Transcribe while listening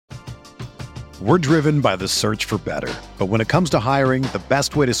We're driven by the search for better. But when it comes to hiring, the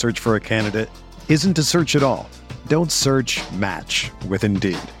best way to search for a candidate isn't to search at all. Don't search, match with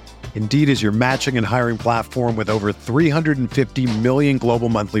Indeed. Indeed is your matching and hiring platform with over 350 million global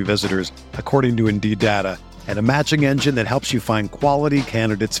monthly visitors, according to Indeed data, and a matching engine that helps you find quality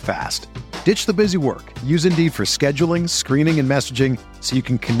candidates fast. Ditch the busy work. Use Indeed for scheduling, screening, and messaging so you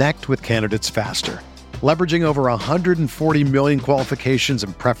can connect with candidates faster. Leveraging over 140 million qualifications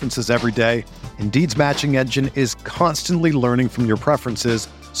and preferences every day, Indeed's matching engine is constantly learning from your preferences,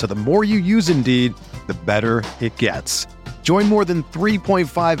 so the more you use Indeed, the better it gets. Join more than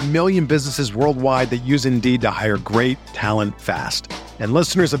 3.5 million businesses worldwide that use Indeed to hire great talent fast. And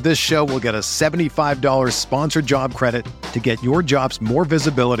listeners of this show will get a $75 sponsored job credit to get your jobs more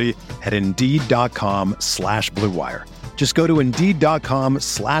visibility at Indeed.com/Blue Wire. Just go to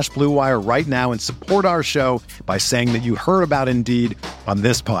Indeed.com/Blue Wire right now and support our show by saying that you heard about Indeed on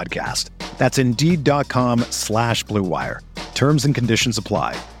this podcast. That's Indeed.com/Blue Wire. Terms and conditions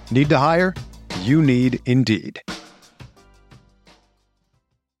apply. Need to hire? You need Indeed.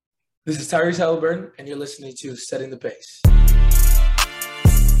 This is Theis, and you're listening to Setting the Pace.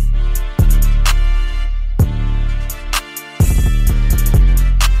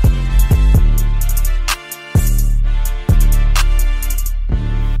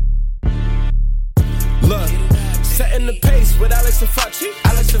 Setting the pace with Alex and Fauci.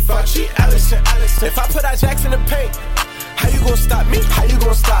 If I put our jacks in the paint, how you gonna stop me?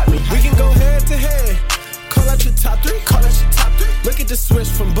 We can go head to head. Call out your top three. Look at the switch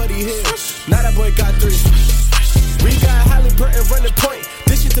from Buddy Hill. Now that boy got three. We got Halliburton running point.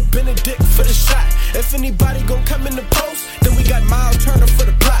 This is the Benedict for the shot. If anybody gon' come in the post, then we got Miles Turner for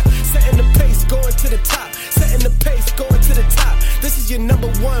the block. Setting the pace, going to the top. This is your number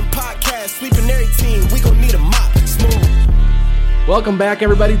one podcast. Sweeping every team. We gon' need a mop. Smooth. Welcome back,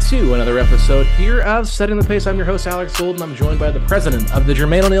 everybody, to another episode here of Setting the Pace. I'm your host, Alex Golden. I'm joined by the president of the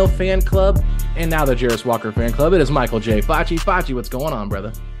Jermaine O'Neal fan club and now the Jarris Walker fan club. It is Michael J. Fauci. Fauci, what's going on,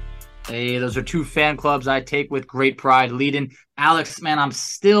 brother? Hey, those are two fan clubs I take with great pride. Leading Alex, man, I'm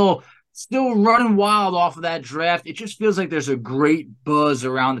still running wild off of that draft. It just feels like there's a great buzz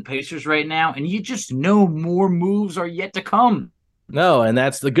around the Pacers right now, and you just know more moves are yet to come. No, and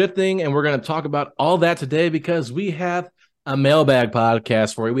that's the good thing, and we're going to talk about all that today because we have a mailbag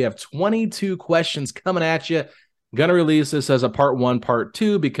podcast for you. We have 22 questions coming at you. Going to release this as a part 1, part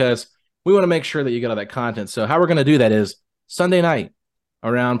 2, because we want to make sure that you get all that content. So how we're going to do that is Sunday night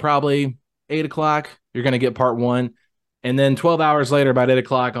around probably 8 o'clock, you're going to get part 1. And then 12 hours later, about 8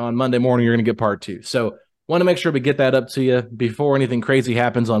 o'clock on Monday morning, you're going to get part 2. So want to make sure we get that up to you before anything crazy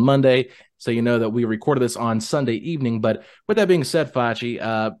happens on Monday, so you know that we recorded this on Sunday evening. But with that being said,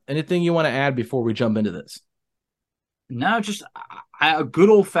 Fauci, anything you want to add before we jump into this? No, just a good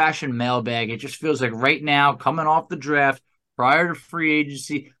old-fashioned mailbag. It just feels like right now, coming off the draft, prior to free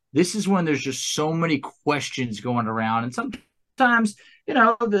agency, this is when there's just so many questions going around. And sometimes, you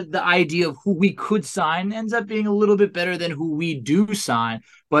know, the idea of who we could sign ends up being a little bit better than who we do sign.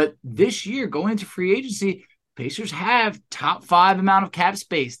 But this year, going into free agency, Pacers have top 5 amount of cap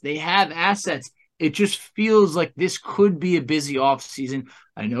space. They have assets. It just feels like this could be a busy offseason.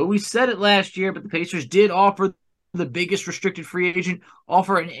 I know we said it last year, but the Pacers did offer the biggest restricted free agent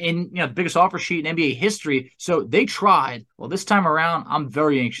offer in the biggest offer sheet in NBA history. So they tried. Well, this time around, I'm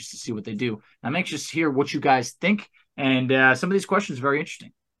very anxious to see what they do. I'm anxious to hear what you guys think. And some of these questions are very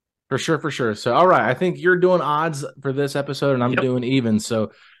interesting. For sure. So, all right, I think you're doing odds for this episode, and I'm doing even.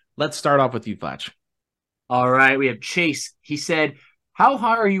 So let's start off with you, Fletch. All right, we have Chase. He said, how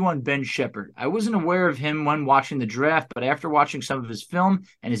high are you on Ben Shepherd? I wasn't aware of him when watching the draft, but after watching some of his film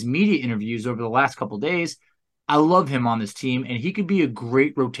and his media interviews over the last couple of days, I love him on this team, and he could be a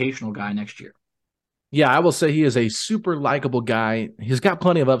great rotational guy next year. Yeah, I will say he is a super likable guy. He's got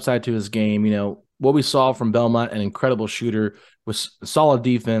plenty of upside to his game. You know, what we saw from Belmont, an incredible shooter with solid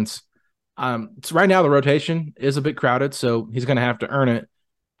defense. So right now, the rotation is a bit crowded, so he's going to have to earn it.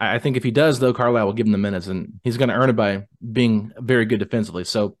 I think if he does, though, Carlisle will give him the minutes, and he's going to earn it by being very good defensively.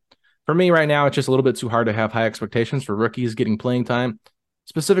 So for me right now, it's just a little bit too hard to have high expectations for rookies getting playing time,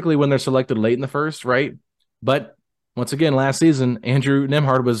 specifically when they're selected late in the first, right? But once again, last season, Andrew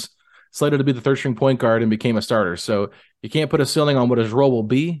Nembhard was slated to be the third-string point guard and became a starter. So you can't put a ceiling on what his role will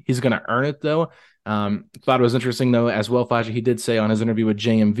be. He's going to earn it, though. Thought it was interesting, though, as well, Fajr, he did say on his interview with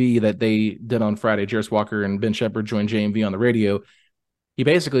JMV that they did on Friday, Jarris Walker and Ben Shepherd joined JMV on the radio. He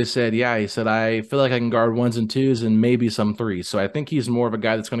basically said, he said, I feel like I can guard ones and twos and maybe some threes. So I think he's more of a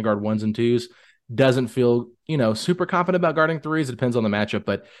guy that's going to guard ones and twos. Doesn't feel, super confident about guarding threes. It depends on the matchup.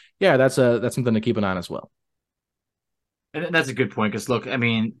 But, yeah, that's something to keep an eye on as well. And that's a good point because, look, I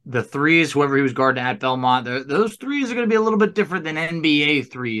mean, the threes, whoever he was guarding at Belmont, those threes are going to be a little bit different than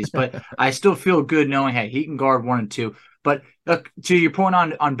NBA threes, but I still feel good knowing, hey, he can guard 1 and 2. But to your point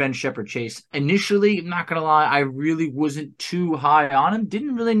on Ben Shepherd, Chase, initially, I'm not going to lie, I really wasn't too high on him.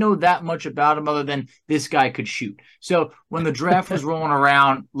 Didn't really know that much about him other than this guy could shoot. So when the draft was rolling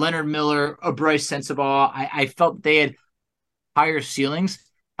around, Leonard Miller, a Bryce Sensabaugh, I felt they had higher ceilings.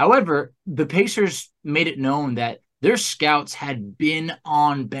 However, the Pacers made it known that their scouts had been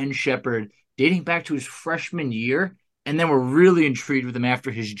on Ben Shepherd dating back to his freshman year, and then were really intrigued with him after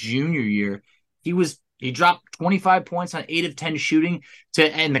his junior year. He dropped 25 points on 8 of 10 shooting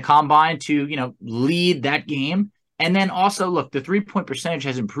in the combine to lead that game. And then also, look, the 3-point percentage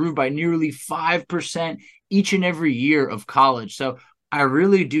has improved by nearly 5% each and every year of college. So I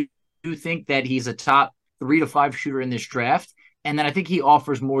really do think that he's a top 3 to 5 shooter in this draft. And then I think he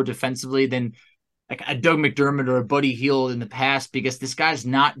offers more defensively than like a Doug McDermott or a Buddy Hield in the past, because this guy's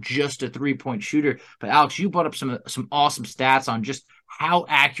not just a 3-point shooter. But Alex, you brought up some awesome stats on just how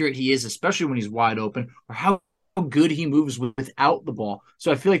accurate he is, especially when he's wide open, or how good he moves without the ball.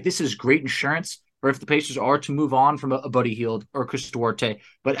 So I feel like this is great insurance for if the Pacers are to move on from a Buddy Hield or Chris Duarte.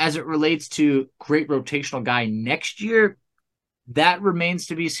 But as it relates to great rotational guy next year, that remains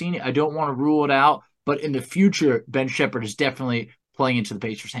to be seen. I don't want to rule it out, but in the future, Ben Shepherd is definitely playing into the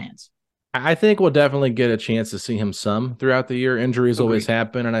Pacers' hands. I think we'll definitely get a chance to see him some throughout the year. Injuries always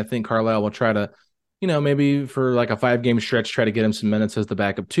happen, and I think Carlisle will try to, maybe for like a 5-game stretch, try to get him some minutes as the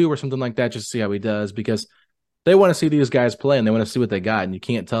backup 2 or something like that, just to see how he does, because they want to see these guys play and they want to see what they got, and you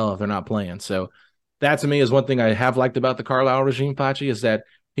can't tell if they're not playing. So that to me is one thing I have liked about the Carlisle regime, Pachi, is that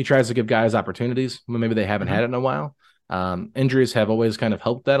he tries to give guys opportunities when maybe they haven't had it in a while. Injuries have always kind of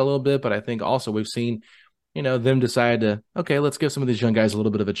helped that a little bit, but I think also we've seen them decide to, okay, let's give some of these young guys a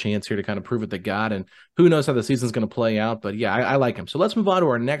little bit of a chance here to kind of prove what they got. And who knows how the season's going to play out. But yeah, I like him. So let's move on to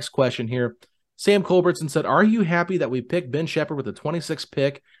our next question here. Sam Culbertson said, are you happy that we picked Ben Shepherd with the 26th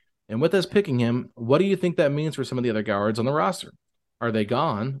pick? And with us picking him, what do you think that means for some of the other guards on the roster? Are they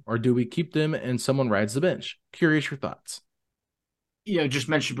gone, or do we keep them and someone rides the bench? Curious your thoughts. Just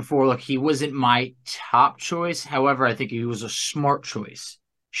mentioned before, look, he wasn't my top choice. However, I think he was a smart choice.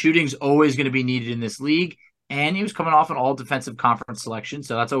 Shooting's always going to be needed in this league, and he was coming off an all-defensive conference selection,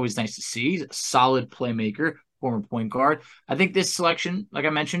 so that's always nice to see. He's a solid playmaker, former point guard. I think this selection, like I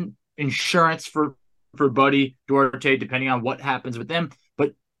mentioned, insurance for Buddy, Duarte, depending on what happens with them,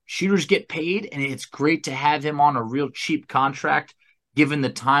 but shooters get paid, and it's great to have him on a real cheap contract given the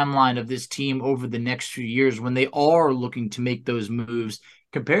timeline of this team over the next few years when they are looking to make those moves,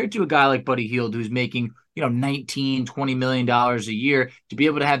 compared to a guy like Buddy Hield who's making $19-20 million a year. To be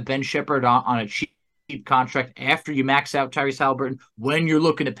able to have Ben Shepherd on a cheap contract after you max out Tyrese Haliburton, when you're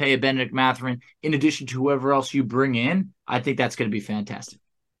looking to pay a Benedict Mathurin in addition to whoever else you bring in, I think that's going to be fantastic.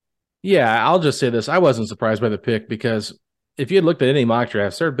 Yeah, I'll just say this. I wasn't surprised by the pick, because if you had looked at any mock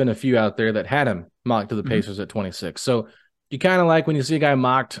drafts, there have been a few out there that had him mocked to the Pacers at 26. So you kind of like when you see a guy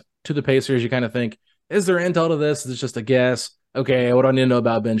mocked to the Pacers, you kind of think, is there intel to this? Is it just a guess? Okay, what do I need to know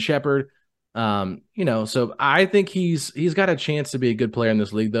about Ben Shepherd? So I think he's got a chance to be a good player in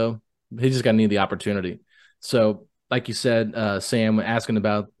this league, though. He just got to need the opportunity. So, like you said, Sam, asking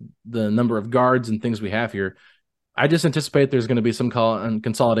about the number of guards and things we have here, I just anticipate there's going to be some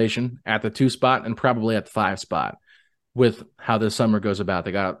consolidation at the 2 spot and probably at the 5 spot with how this summer goes about.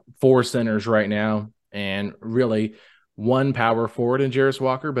 They got 4 centers right now and really 1 power forward in Jarris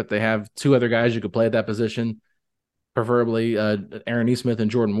Walker, but they have 2 other guys who could play at that position, preferably Aaron Nesmith and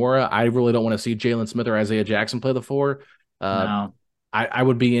Jordan Nwora. I really don't want to see Jalen Smith or Isaiah Jackson play the 4. No. I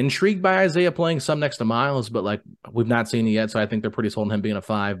would be intrigued by Isaiah playing some next to Miles, but like we've not seen it yet, so I think they're pretty sold on him being a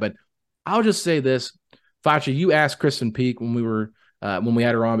 5. But I'll just say this, Fachi, you asked Kristen Peak when we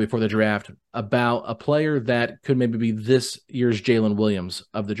had her on before the draft about a player that could maybe be this year's Jalen Williams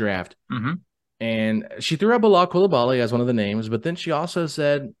of the draft. Mm-hmm. And she threw up Bilal Coulibaly as one of the names, but then she also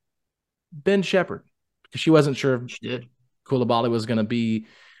said Ben Shepherd, because she wasn't sure if Coulibaly was going to be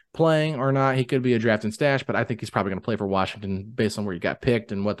playing or not. He could be a draft and stash, but I think he's probably going to play for Washington based on where he got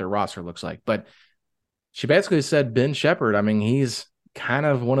picked and what their roster looks like. But she basically said Ben Shepherd. I mean, he's kind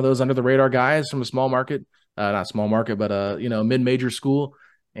of one of those under the radar guys from a small market, not small market, but mid-major school.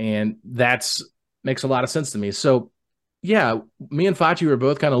 And that's makes a lot of sense to me. So yeah, me and Fachi were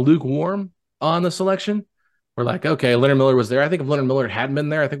both kind of lukewarm on the selection. We're like, okay, Leonard Miller was there. I think if Leonard Miller hadn't been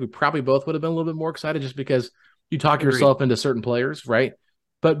there, I think we probably both would have been a little bit more excited, just because you talk yourself into certain players, right?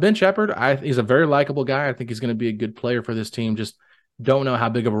 But Ben Shepherd, he's a very likable guy. I think he's going to be a good player for this team. Just don't know how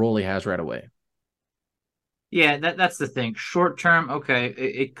big of a role he has right away. Yeah, that's the thing. Short term, okay,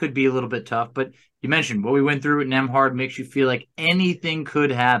 it could be a little bit tough, but you mentioned what we went through with Nemhard makes you feel like anything could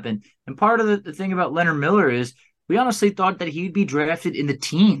happen. And part of the thing about Leonard Miller is we honestly thought that he'd be drafted in the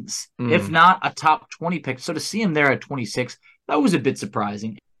teens, if not a top 20 pick. So to see him there at 26, that was a bit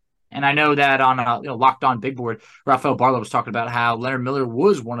surprising. And I know that on Locked On Big Board, Rafael Barlow was talking about how Leonard Miller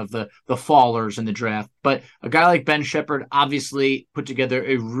was one of the fallers in the draft. But a guy like Ben Shepherd obviously put together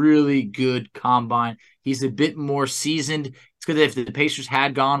a really good combine. He's a bit more seasoned. It's good that if the Pacers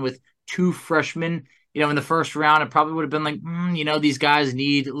had gone with two freshmen, in the first round, it probably would have been like, these guys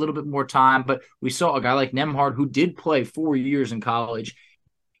need a little bit more time. But we saw a guy like Nemhard who did play 4 years in college.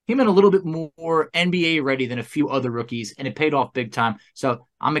 Came in a little bit more NBA ready than a few other rookies, and it paid off big time. So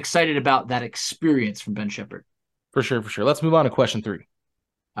I'm excited about that experience from Ben Shepherd. For sure. Let's move on to question 3.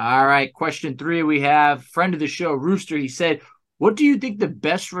 All right, question 3, we have friend of the show, Rooster. He said, what do you think the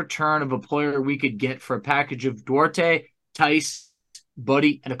best return of a player we could get for a package of Duarte, Theis,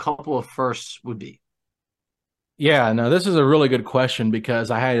 Buddy, and a couple of firsts would be? Yeah, no, this is a really good question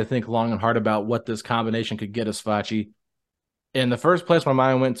because I had to think long and hard about what this combination could get us, Facci. In the first place my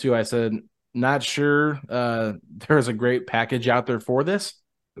mind went to, I said, not sure there's a great package out there for this.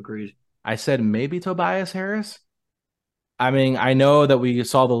 Agreed. I said maybe Tobias Harris. I mean, I know that we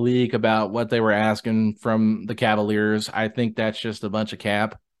saw the leak about what they were asking from the Cavaliers. I think that's just a bunch of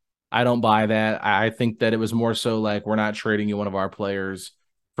cap. I don't buy that. I think that it was more so like we're not trading you one of our players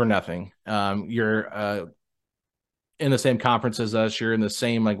for nothing. You're in the same conference as us. You're in the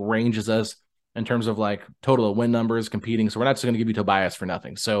same range as us in terms of total of win numbers competing. So we're not just going to give you Tobias for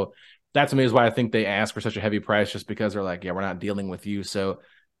nothing. So that to me is why I think they ask for such a heavy price, just because they're like, yeah, we're not dealing with you. So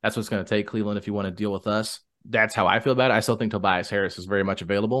that's what's going to take, Cleveland, if you want to deal with us. That's how I feel about it. I still think Tobias Harris is very much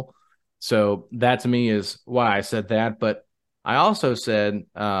available. So that to me is why I said that. But I also said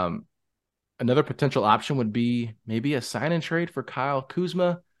another potential option would be maybe a sign and trade for Kyle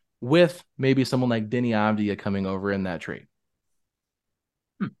Kuzma with maybe someone like Denny Avdia coming over in that trade.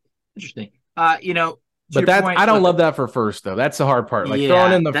 Interesting. But I don't love that for first, though. That's the hard part.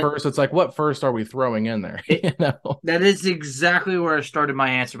 Throwing in the first, it's like, what first are we throwing in there? That is exactly where I started my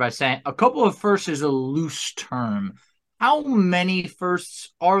answer by saying a couple of firsts is a loose term. How many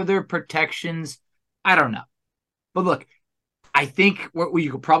firsts are there protections? I don't know. But look, I think where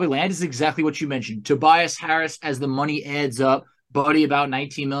you could probably land is exactly what you mentioned. Tobias Harris, as the money adds up, Buddy about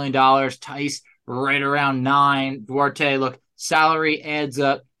 $19 million, Theis right around $9 million. Duarte, look, salary adds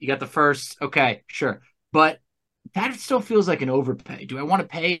up. You got the first. Okay, sure. But that still feels like an overpay. Do I want to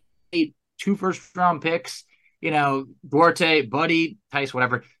pay 2 first-round picks, Duarte, Buddy, Theis,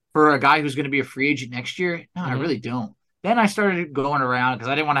 whatever, for a guy who's going to be a free agent next year? No, I really don't. Then I started going around because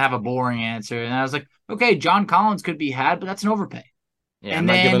I didn't want to have a boring answer. And I was like, okay, John Collins could be had, but that's an overpay. Yeah, I'm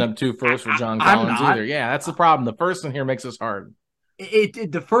not giving up 2 firsts for John Collins either. Yeah, that's the problem. The first in here makes us hard.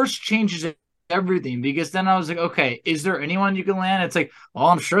 The first changes everything, because then I was like, okay, is there anyone you can land? It's like, well,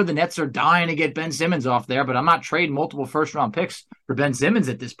 I'm sure the Nets are dying to get Ben Simmons off there, but I'm not trading multiple first-round picks for Ben Simmons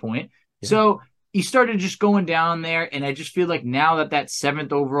at this point. Yeah. So he started just going down there, and I just feel like now that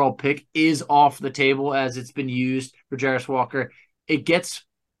 7th overall pick is off the table as it's been used for Jarris Walker, it gets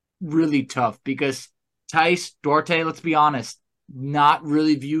really tough because Theis, Duarte, let's be honest, not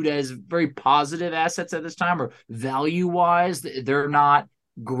really viewed as very positive assets at this time, or value-wise, they're not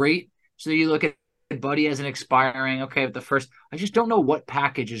great. So you look at Buddy as an expiring, okay, with the first. I just don't know what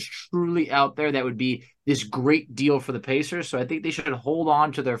package is truly out there that would be this great deal for the Pacers. So I think they should hold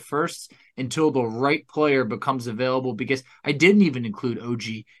on to their firsts until the right player becomes available, because I didn't even include OG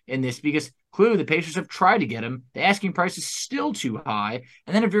in this because clearly the Pacers have tried to get him. The asking price is still too high.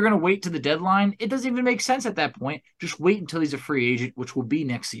 And then if you're going to wait to the deadline, it doesn't even make sense at that point. Just wait until he's a free agent, which will be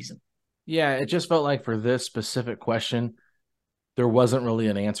next season. Yeah, it just felt like for this specific question, there wasn't really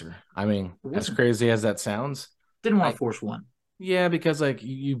an answer. I mean, as crazy as that sounds. Didn't want to force one. Yeah, because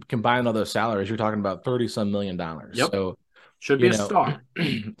you combine all those salaries, you're talking about $30-some million. Yep. So should be a star.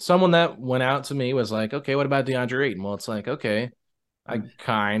 Someone that went out to me was like, okay, what about DeAndre Ayton? Well, it's like, okay, I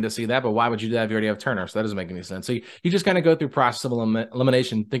kind of see that, but why would you do that if you already have Turner? So that doesn't make any sense. So you just kind of go through process of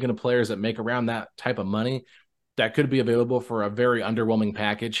elimination, thinking of players that make around that type of money that could be available for a very underwhelming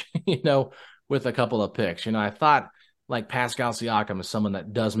package, with a couple of picks. I thought like Pascal Siakam is someone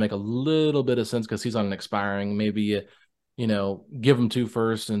that does make a little bit of sense because he's on an expiring, maybe, give him 2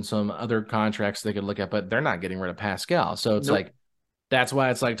 firsts and some other contracts they could look at, but they're not getting rid of Pascal. So it's like, that's why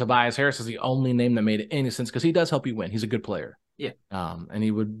it's like Tobias Harris is the only name that made any sense because he does help you win. He's a good player. Yeah. And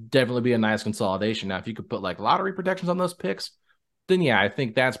he would definitely be a nice consolidation. Now, if you could put like lottery protections on those picks, then yeah, I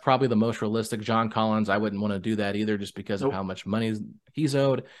think that's probably the most realistic. John Collins, I wouldn't want to do that either just because of how much money he's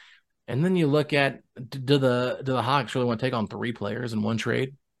owed. And then you look at do the Hawks really want to take on 3 players in one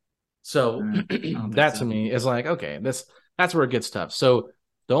trade? So that to me is like, okay, that's where it gets tough. So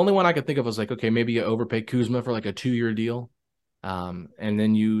the only one I could think of was like, okay, maybe you overpay Kuzma for like a 2-year deal. And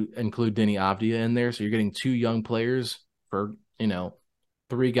then you include Denny Avdia in there. So you're getting 2 young players for,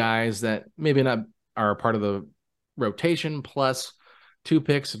 3 guys that maybe not are a part of the rotation plus 2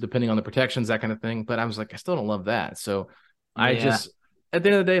 picks, depending on the protections, that kind of thing. But I was like, I still don't love that. So I just, at the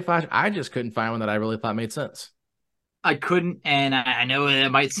end of the day, I just couldn't find one that I really thought made sense. I couldn't, and I know it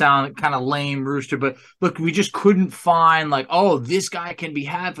might sound kind of lame, Rooster, but look, we just couldn't find like, oh, this guy can be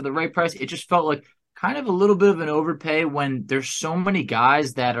had for the right price. It just felt like kind of a little bit of an overpay when there's so many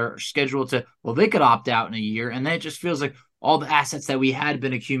guys that are scheduled to, well, they could opt out in a year, and then it just feels like all the assets that we had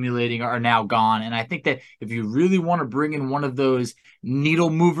been accumulating are now gone. And I think that if you really want to bring in one of those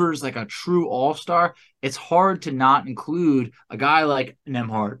needle movers, like a true all-star, it's hard to not include a guy like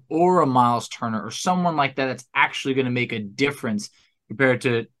Nembhard or a Miles Turner or someone like that that's actually going to make a difference compared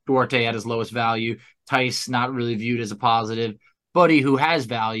to Duarte at his lowest value, Theis not really viewed as a positive, Buddy who has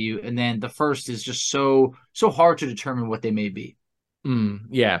value, and then the first is just so hard to determine what they may be.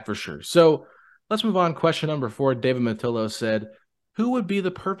 Yeah, for sure. So let's move on. Question number 4. David Matillo said, who would be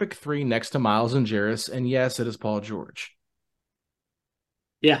the perfect 3 next to Miles and Jarris? And yes, it is Paul George.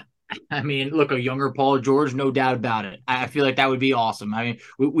 Yeah. I mean, look, a younger Paul George, no doubt about it. I feel like that would be awesome. I mean,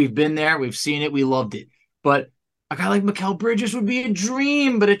 we've been there, we've seen it, we loved it. But a guy like Mikal Bridges would be a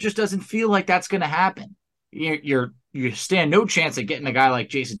dream, but it just doesn't feel like that's going to happen. You stand no chance at getting a guy like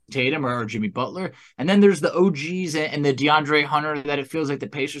Jason Tatum or Jimmy Butler. And then there's the OGs and the DeAndre Hunter that it feels like the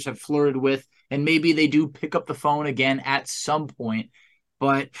Pacers have flirted with. And maybe they do pick up the phone again at some point.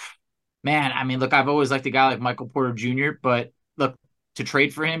 But, man, I mean, look, I've always liked a guy like Michael Porter Jr., but look, to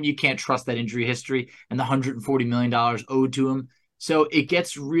trade for him, you can't trust that injury history and the $140 million owed to him. So it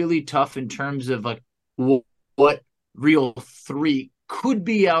gets really tough in terms of like what real 3 could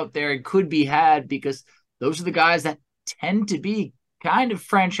be out there and could be had, because those are the guys that tend to be kind of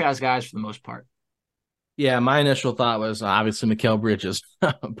franchise guys for the most part. Yeah, my initial thought was obviously Mikal Bridges,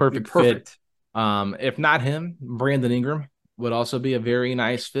 perfect fit. If not him, Brandon Ingram would also be a very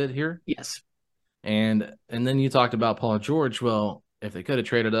nice fit here. Yes. And then you talked about Paul George. Well, if they could have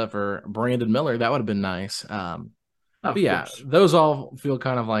traded up for Brandon Miller, that would have been nice. But yeah, those all feel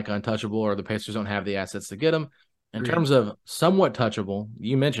kind of like untouchable, or the Pacers don't have the assets to get them. In terms of somewhat touchable,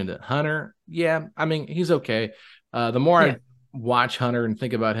 you mentioned it. Hunter, yeah, I mean, he's okay. The more I watch Hunter and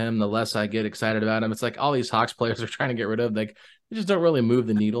think about him, the less I get excited about him. It's like all these Hawks players are trying to get rid of. Like, they just don't really move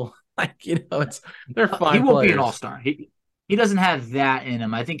the needle. Like, they're fine. He won't be an all-star. He doesn't have that in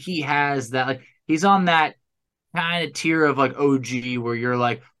him. I think he has that. Like, he's on that kind of tier of like OG where you're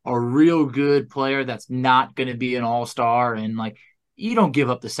like a real good player that's not going to be an all-star, and like you don't give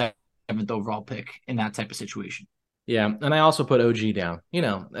up the 7th overall pick in that type of situation. Yeah, and I also put OG down.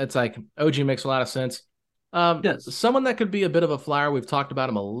 It's like OG makes a lot of sense. Someone that could be a bit of a flyer. We've talked about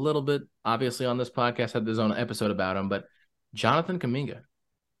him a little bit, obviously, on this podcast, had his own episode about him, but Jonathan Kuminga.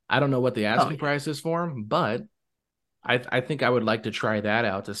 I don't know what the asking price is for him, but I think I would like to try that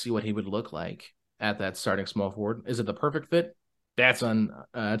out to see what he would look like at that starting small forward. Is it the perfect fit? That's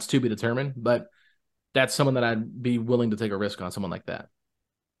it's to be determined, but that's someone that I'd be willing to take a risk on, someone like that.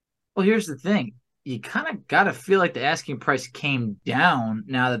 Well, here's the thing. You kind of got to feel like the asking price came down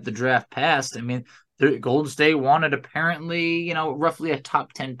now that the draft passed. I mean, the Golden State wanted apparently, roughly a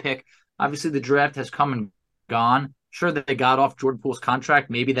top 10 pick. Obviously, the draft has come and gone. Sure that they got off Jordan Poole's contract.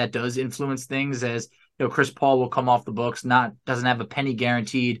 Maybe that does influence things, as Chris Paul will come off the books, doesn't have a penny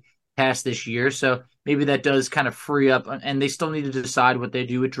guaranteed past this year. So maybe that does kind of free up, and they still need to decide what they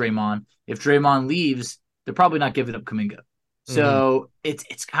do with Draymond. If Draymond leaves, they're probably not giving up Kuminga. So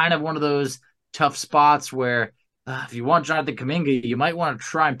it's kind of one of those tough spots where if you want Jonathan Kuminga, you might want to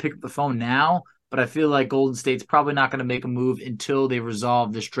try and pick up the phone now. But I feel like Golden State's probably not going to make a move until they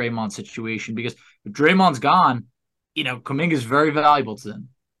resolve this Draymond situation, because if Draymond's gone, Kuminga is very valuable to them.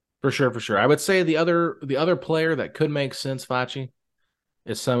 For sure. I would say the other player that could make sense, Facci,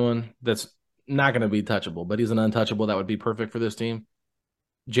 is someone that's not going to be touchable, but he's an untouchable that would be perfect for this team.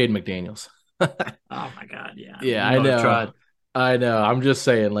 Jaden McDaniels. Oh my God, yeah. Yeah, I know. I'm just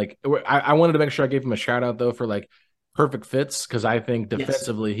saying, like, I wanted to make sure I gave him a shout out though for like perfect fits, because I think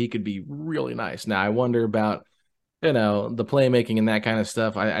defensively he could be really nice. Now I wonder about the playmaking and that kind of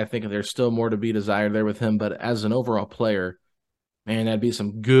stuff. I think there's still more to be desired there with him, but as an overall player, man, that'd be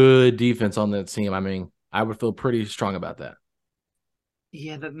some good defense on that team. I mean, I would feel pretty strong about that.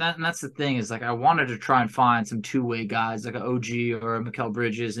 Yeah, that's the thing, is like I wanted to try and find some two-way guys like an OG or a Mikal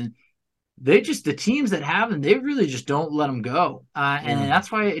Bridges, and the teams that have them, they really just don't let them go. And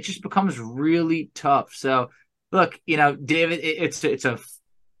that's why it just becomes really tough. So look, David, it's a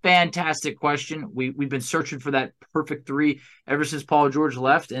fantastic question. We've been searching for that perfect three ever since Paul George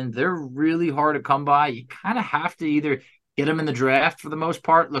left, and they're really hard to come by. You kind of have to either get them in the draft for the most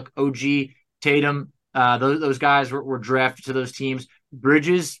part. Look, OG, Tatum, those guys were drafted to those teams.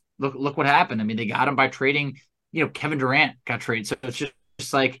 Bridges, look what happened. I mean, they got him by trading, Kevin Durant got traded. So it's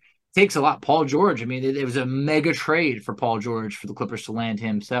just like, it takes a lot. Paul George, I mean, it was a mega trade for Paul George for the Clippers to land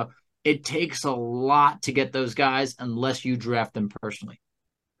him. So it takes a lot to get those guys unless you draft them personally.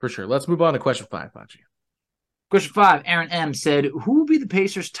 For sure. Let's move on to question 5, Pachi. Question 5, Aaron M. said, who will be the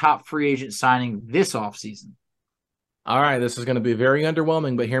Pacers' top free agent signing this offseason? All right, this is going to be very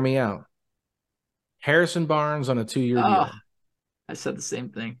underwhelming, but hear me out. Harrison Barnes on a 2-year deal. I said the same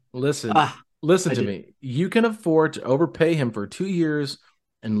thing. Listen to me. You can afford to overpay him for 2 years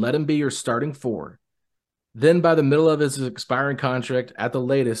and let him be your starting 4. Then by the middle of his expiring contract, at the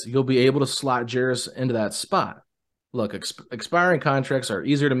latest, you'll be able to slot Jarris into that spot. Look, expiring contracts are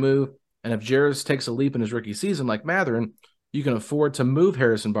easier to move, and if Jarris takes a leap in his rookie season like Mathurin, you can afford to move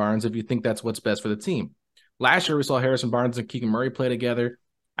Harrison Barnes if you think that's what's best for the team. Last year, we saw Harrison Barnes and Keegan Murray play together.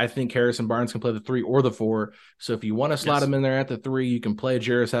 I think Harrison Barnes can play the 3 or the 4. So if you want to slot him in there at the 3, you can play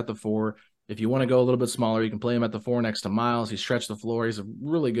Jarris at the 4. If you want to go a little bit smaller, you can play him at the 4 next to Miles. He stretched the floor. He's a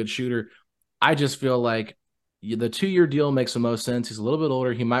really good shooter. I just feel like the 2-year deal makes the most sense. He's a little bit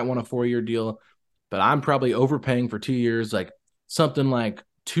older. He might want a 4-year deal, but I'm probably overpaying for 2 years, like something like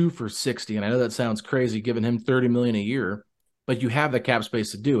 2 for $60. And I know that sounds crazy, giving him $30 million a year, but you have the cap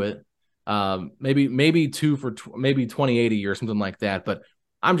space to do it. Maybe 2 for maybe 28 a year, something like that. But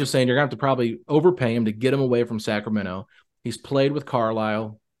I'm just saying you're going to have to probably overpay him to get him away from Sacramento. He's played with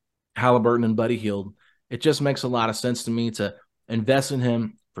Carlisle, Halliburton, and Buddy Hield. It just makes a lot of sense to me to invest in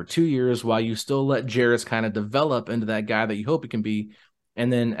him for 2 years while you still let Jarris kind of develop into that guy that you hope he can be.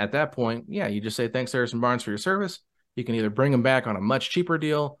 And then at that point, you just say, thanks, Harrison Barnes, for your service. You can either bring him back on a much cheaper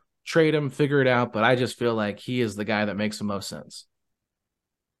deal, trade him, figure it out. But I just feel like he is the guy that makes the most sense.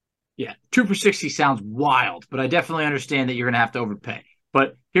 Yeah, 2 for $60 sounds wild, but I definitely understand that you're going to have to overpay.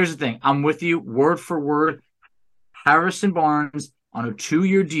 But here's the thing. I'm with you word for word. Harrison Barnes on a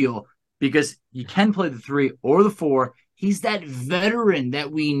 2-year deal, because you can play the 3 or the 4. He's that veteran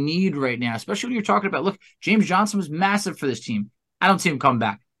that we need right now, especially when you're talking about, look, James Johnson was massive for this team. I don't see him come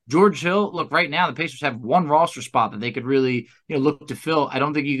back. George Hill, look, right now the Pacers have one roster spot that they could really look to fill. I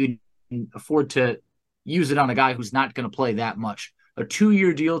don't think you could afford to use it on a guy who's not going to play that much. A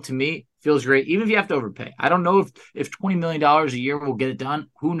 2-year deal to me feels great, even if you have to overpay. I don't know if $20 million a year will get it done.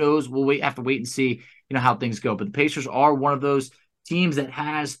 Who knows? We'll have to wait and see how things go. But the Pacers are one of those teams that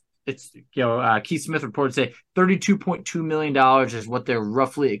has, Keith Smith reported say $32.2 million is what they're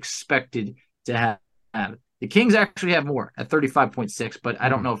roughly expected to have. The Kings actually have more at 35.6, but I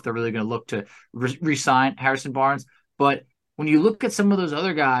don't know if they're really going to look to re-sign Harrison Barnes. But when you look at some of those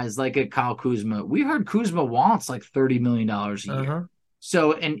other guys, like a Kyle Kuzma, we heard Kuzma wants like $30 million a year.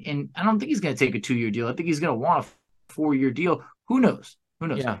 So, and I don't think he's going to take a 2-year deal. I think he's going to want a 4-year deal. Who knows?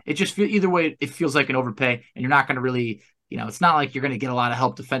 Yeah. It just feels, either way, it feels like an overpay, and you're not going to really, it's not like you're going to get a lot of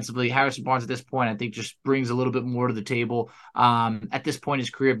help defensively. Harrison Barnes at this point, I think, just brings a little bit more to the table at this point in his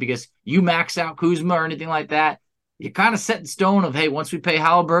career, because you max out Kuzma or anything like that, you're kind of set in stone of, hey, once we pay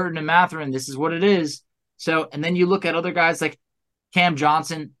Halliburton and Mathurin, this is what it is. So, and then you look at other guys like Cam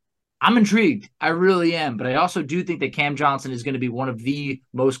Johnson. I'm intrigued. I really am. But I also do think that Cam Johnson is going to be one of the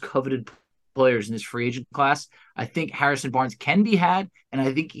most coveted players in this free agent class. I think Harrison Barnes can be had, and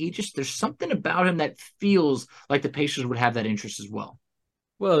I think there's something about him that feels like the Pacers would have that interest as well.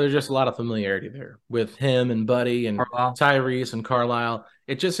 Well, there's just a lot of familiarity there with him and Buddy and Carlisle. Tyrese and Carlisle.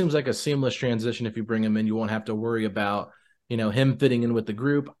 It just seems like a seamless transition. If you bring him in, you won't have to worry about, him fitting in with the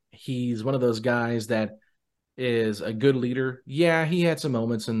group. He's one of those guys that is a good leader. Yeah, he had some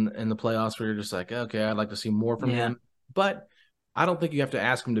moments in the playoffs where you're just like, okay, I'd like to see more from him. But I don't think you have to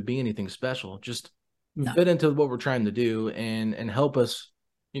ask him to be anything special. Just fit into what we're trying to do and help us,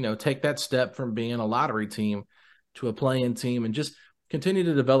 take that step from being a lottery team to a play-in team and just continue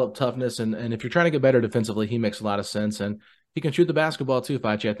to develop toughness. And if you're trying to get better defensively, he makes a lot of sense. And he can shoot the basketball too,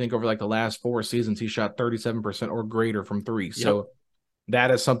 Facci. I think over like the last 4 seasons, he shot 37% or greater from 3. Yep. So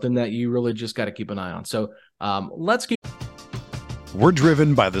that is something that you really just got to keep an eye on. So let's keep. We're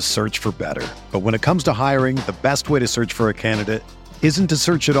driven by the search for better. But when it comes to hiring, the best way to search for a candidate isn't to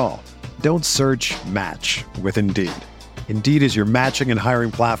search at all. Don't search, match with Indeed. Indeed is your matching and hiring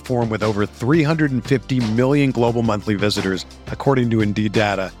platform with over 350 million global monthly visitors, according to Indeed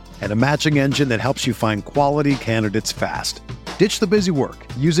data, and a matching engine that helps you find quality candidates fast. Ditch the busy work.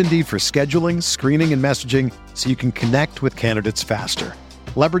 Use Indeed for scheduling, screening, and messaging so you can connect with candidates faster.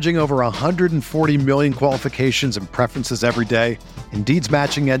 Leveraging over 140 million qualifications and preferences every day, Indeed's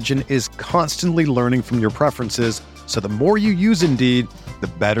matching engine is constantly learning from your preferences, so the more you use Indeed, the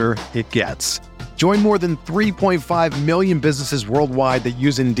better it gets. Join more than 3.5 million businesses worldwide that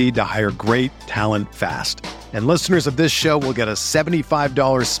use Indeed to hire great talent fast. And listeners of this show will get a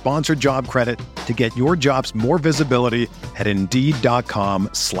 $75 sponsored job credit to get your jobs more visibility at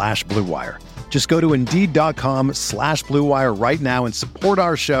Indeed.com/Blue Wire. Just go to Indeed.com/Blue Wire right now and support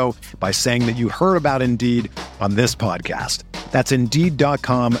our show by saying that you heard about Indeed on this podcast. That's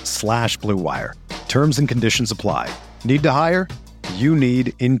Indeed.com/Blue Wire. Terms and conditions apply. Need to hire? You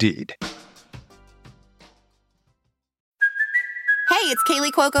need Indeed. Hey, it's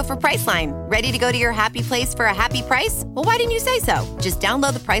Kaylee Cuoco for Priceline. Ready to go to your happy place for a happy price? Well, why didn't you say so? Just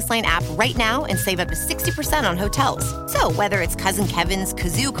download the Priceline app right now and save up to 60% on hotels. So whether it's Cousin Kevin's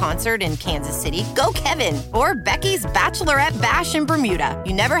Kazoo Concert in Kansas City, go Kevin, or Becky's Bachelorette Bash in Bermuda,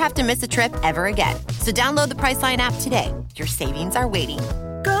 you never have to miss a trip ever again. So download the Priceline app today. Your savings are waiting.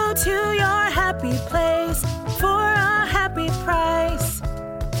 Go to your happy place for a happy price.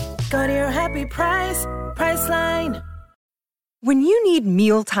 Go to your happy price, Priceline. When you need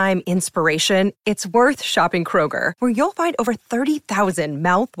mealtime inspiration, it's worth shopping Kroger, where you'll find over 30,000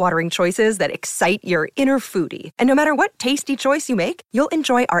 mouth-watering choices that excite your inner foodie. And no matter what tasty choice you make, you'll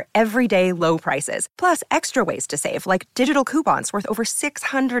enjoy our everyday low prices, plus extra ways to save, like digital coupons worth over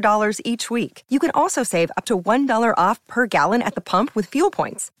 $600 each week. You can also save up to $1 off per gallon at the pump with fuel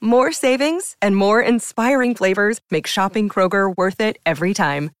points. More savings and more inspiring flavors make shopping Kroger worth it every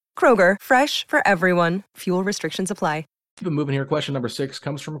time. Kroger, fresh for everyone. Fuel restrictions apply. Keep it moving here. Question number 6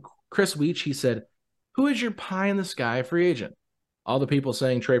 comes from Chris Weech. He said, who is your pie in the sky free agent? All the people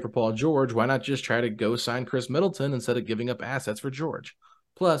saying trade for Paul George. Why not just try to go sign Chris Middleton instead of giving up assets for George?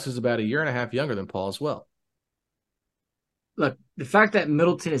 Plus, he's about a year and a half younger than Paul as well. Look, the fact that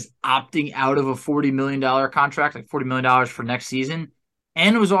Middleton is opting out of a $40 million contract, like $40 million for next season,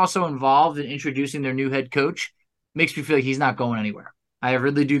 and was also involved in introducing their new head coach, makes me feel like he's not going anywhere. I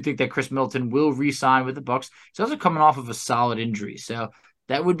really do think that Chris Middleton will re-sign with the Bucks. He's also coming off of a solid injury, so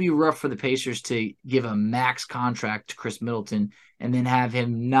that would be rough for the Pacers to give a max contract to Chris Middleton and then have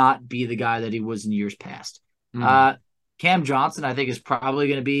him not be the guy that he was in years past. Cam Johnson, I think, is probably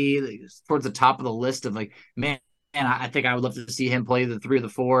going to be towards the top of the list of I think I would love to see him play the 3 or the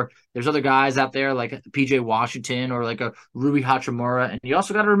 4. There's other guys out there like PJ Washington or like a Rui Hachimura, and you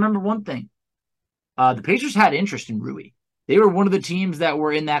also got to remember one thing: the Pacers had interest in Rui. They were one of the teams that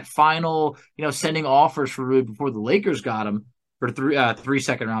were in that final, sending offers for Rui before the Lakers got him for 3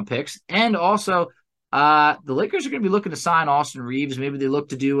 second-round picks. And also, the Lakers are going to be looking to sign Austin Reeves. Maybe they look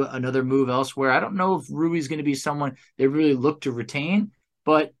to do another move elsewhere. I don't know if Rui's going to be someone they really look to retain.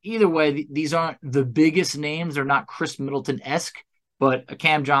 But either way, these aren't the biggest names. They're not Chris Middleton-esque. But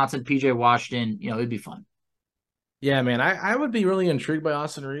Cam Johnson, PJ Washington, it'd be fun. Yeah, man, I would be really intrigued by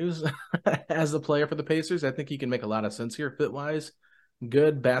Austin Reeves as the player for the Pacers. I think he can make a lot of sense here fit-wise.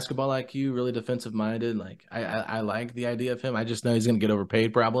 Good basketball IQ, really defensive-minded. Like, I like the idea of him. I just know he's going to get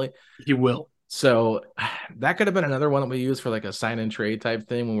overpaid probably. He will. So that could have been another one that we use for like a sign-and-trade type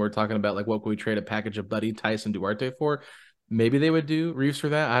thing when we're talking about like what could we trade a package of Buddy, Theis, and Duarte for. Maybe they would do Reeves for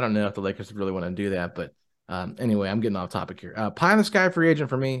that. I don't know if the Lakers would really want to do that, but anyway, I'm getting off topic here. Pie in the sky free agent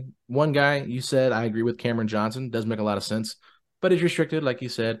for me. One guy you said, I agree with, Cameron Johnson. Does make a lot of sense, but he's restricted, like you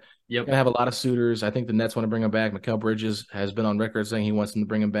said. Yep. Gonna have a lot of suitors. I think the Nets want to bring him back. Mikal Bridges has been on record saying he wants them to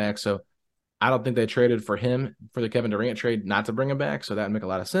bring him back. So I don't think they traded for him for the Kevin Durant trade not to bring him back. So that would make a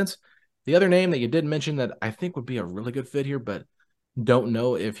lot of sense. The other name that you did mention that I think would be a really good fit here, but don't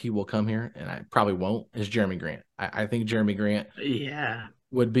know if he will come here, and I probably won't, is Jeremy Grant. I think Jeremy Grant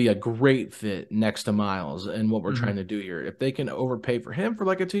would be a great fit next to Miles and what we're trying to do here. If they can overpay for him for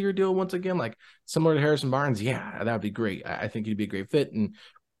like a 2-year deal once again, like similar to Harrison Barnes, that would be great. I think he'd be a great fit. And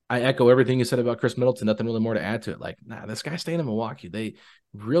I echo everything you said about Chris Middleton. Nothing really more to add to it. Like, this guy's staying in Milwaukee. They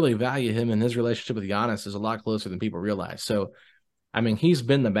really value him, and his relationship with Giannis is a lot closer than people realize. So, I mean, he's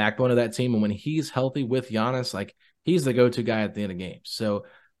been the backbone of that team. And when he's healthy with Giannis, like, he's the go-to guy at the end of games. So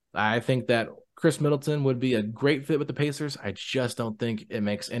I think that Chris Middleton would be a great fit with the Pacers. I just don't think it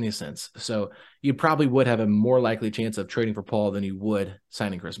makes any sense. So you probably would have a more likely chance of trading for Paul than you would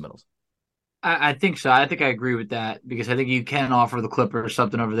signing Chris Middleton. I think so. I think I agree with that because I think you can offer the Clippers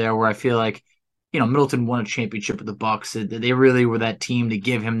something over there where I feel like, Middleton won a championship with the Bucks. They really were that team to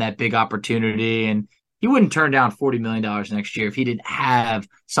give him that big opportunity, and he wouldn't turn down $40 million next year if he didn't have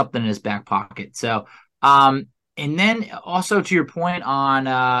something in his back pocket. So, and then also to your point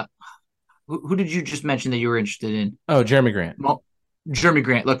on who did you just mention that you were interested in? Oh, Jeremy Grant. Well, Jeremy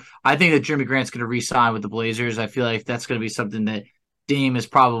Grant. Look, I think that Jeremy Grant's going to re-sign with the Blazers. I feel like that's going to be something that Dame is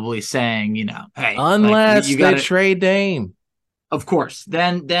probably saying, hey, unless you they got trade Dame. Of course.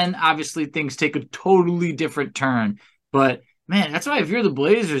 Then obviously things take a totally different turn. But man, that's why if you're the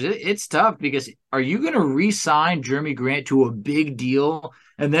Blazers, it's tough because are you going to re-sign Jeremy Grant to a big deal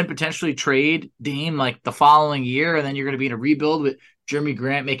and then potentially trade Dame like the following year, and then you're going to be in a rebuild with Jeremy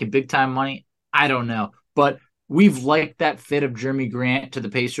Grant making big time money? I don't know, but we've liked that fit of Jeremy Grant to the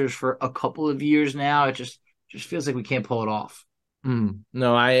Pacers for a couple of years now. It just feels like we can't pull it off.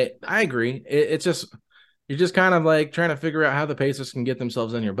 No, I agree. It's just you're just kind of like trying to figure out how the Pacers can get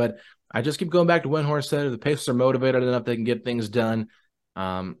themselves in here. But I just keep going back to Windhorst said the Pacers are motivated enough they can get things done.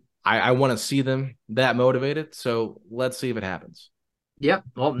 I want to see them that motivated. So let's see if it happens. Yep.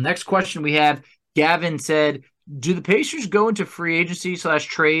 Well, next question we have, Gavin said, do the Pacers go into free agency /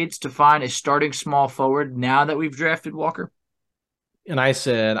 trades to find a starting small forward now that we've drafted Walker? And I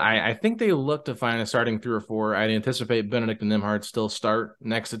said, I think they look to find a starting 3 or 4. I'd anticipate Benedict and Nembhard still start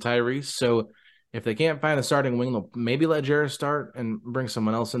next to Tyrese. So if they can't find a starting wing, they'll maybe let Jarrett start and bring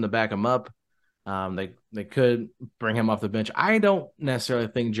someone else in to back him up. They could bring him off the bench. I don't necessarily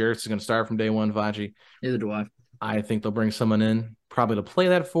think Jarrett's going to start from day one, Vaji. Neither do I. I think they'll bring someone in probably to play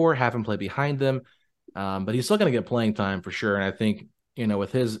that 4, have him play behind them. But he's still going to get playing time for sure. And I think,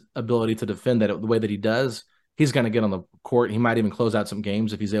 with his ability to defend that the way that he does, he's going to get on the court. He might even close out some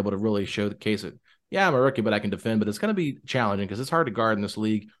games if he's able to really show the case that, yeah, I'm a rookie, but I can defend. But it's going to be challenging because it's hard to guard in this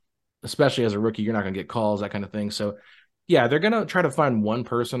league, especially as a rookie. You're not going to get calls, that kind of thing. So, yeah, they're going to try to find one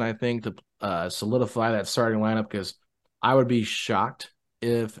person, I think, to solidify that starting lineup because I would be shocked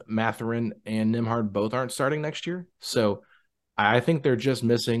if Mathurin and Nembhard both aren't starting next year. So I think they're just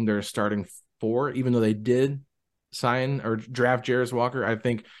missing their starting 4, even though they did sign or draft Jarris Walker. I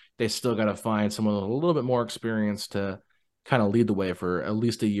think they still got to find someone with a little bit more experience to kind of lead the way for at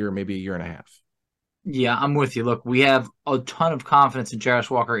least a year, maybe a year and a half. Yeah, I'm with you. Look, we have a ton of confidence in Jarris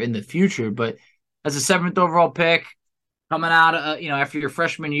Walker in the future, but as a 7th overall pick coming out, after your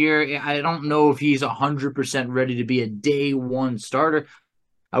freshman year, I don't know if he's 100% ready to be a day one starter.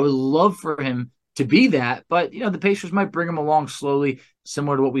 I would love for him to be that, but the Pacers might bring him along slowly,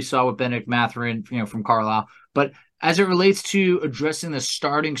 similar to what we saw with Benedict Mathurin, from Carlisle. But as it relates to addressing the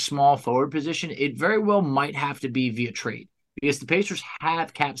starting small forward position, it very well might have to be via trade because the Pacers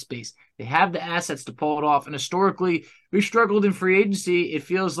have cap space. They have the assets to pull it off. And historically, we've struggled in free agency. It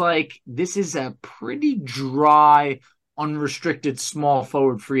feels like this is a pretty dry, unrestricted small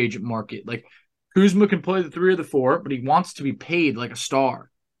forward free agent market. Like Kuzma can play the 3 or the 4, but he wants to be paid like a star.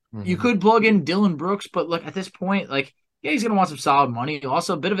 Mm-hmm. You could plug in Dylan Brooks, but look, at this point, he's going to want some solid money.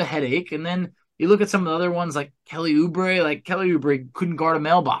 Also a bit of a headache. And then you look at some of the other ones like Kelly Oubre. Kelly Oubre couldn't guard a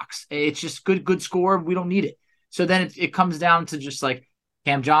mailbox. It's just good score. We don't need it. So then it comes down to just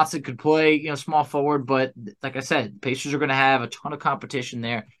Cam Johnson could play, small forward. But like I said, Pacers are going to have a ton of competition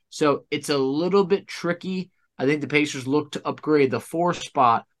there. So it's a little bit tricky. I think the Pacers look to upgrade the 4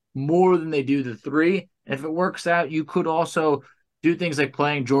 spot more than they do the 3. And if it works out, you could also do things like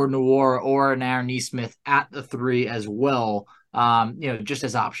playing Jordan Nwora or an Aaron Nesmith at the 3 as well, just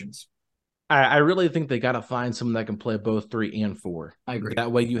as options. I really think they got to find someone that can play both 3 and 4. I agree.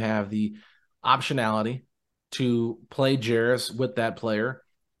 That way you have the optionality to play Jarris with that player.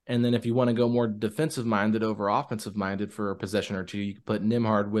 And then if you want to go more defensive-minded over offensive-minded for a possession or 2, you can put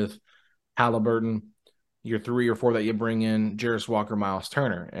Nembhard with Halliburton, your 3 or 4 that you bring in, Jarris Walker, Miles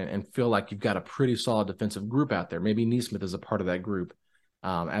Turner, and feel like you've got a pretty solid defensive group out there. Maybe Nesmith is a part of that group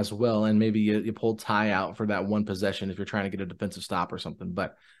as well. And maybe you pull Ty out for that one possession if you're trying to get a defensive stop or something.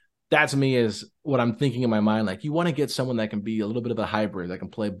 But that to me is what I'm thinking in my mind. You want to get someone that can be a little bit of a hybrid, that can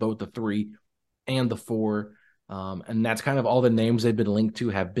play both the 3 and the 4. And that's kind of all the names they've been linked to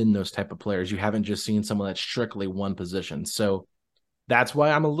have been those type of players. You haven't just seen someone that's strictly one position. So that's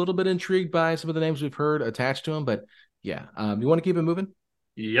why I'm a little bit intrigued by some of the names we've heard attached to him. But yeah, you want to keep it moving?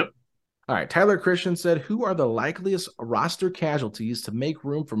 Yep. All right. Tyler Christian said, who are the likeliest roster casualties to make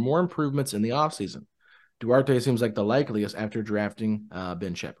room for more improvements in the offseason? Duarte seems like the likeliest after drafting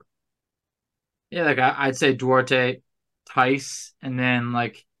Ben Shepherd. Yeah, I'd say Duarte, Theis, and then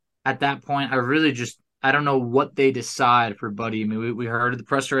at that point, I don't know what they decide for Buddy. I mean, we heard the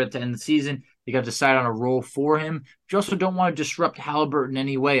presser at the end of the season. They got to decide on a role for him. But you also don't want to disrupt Halliburton in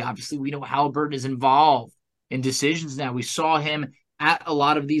any way. Obviously, we know Halliburton is involved in decisions now. We saw him at a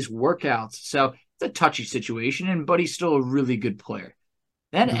lot of these workouts. So it's a touchy situation, and Buddy's still a really good player.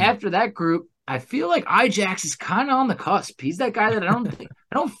 Then after that group, I feel like Ijax is kind of on the cusp. He's that guy that I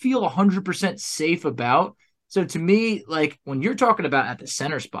don't feel 100% safe about. So to me, when you're talking about at the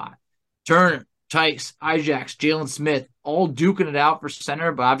center spot, Turner, Theis, Ijax, Jalen Smith, all duking it out for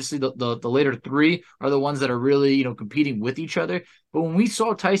center, but obviously the later three are the ones that are really, competing with each other. But when we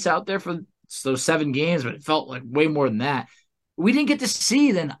saw Theis out there for those 7 games, but it felt like way more than that, we didn't get to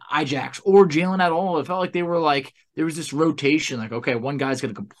see then Ijax or Jalen at all. It felt like there was this rotation, like, okay, one guy's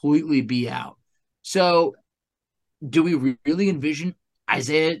going to completely be out. So do we really envision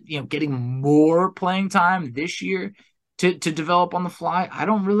Isaiah, getting more playing time this year to develop on the fly? I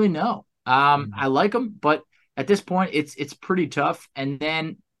don't really know. I like him, but at this point, it's pretty tough. And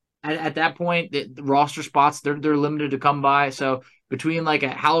then at that point, the roster spots they're limited to come by. So between like a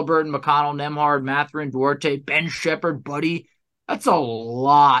Halliburton, McConnell, Nembhard, Mathurin, Duarte, Ben Shepherd, Buddy, that's a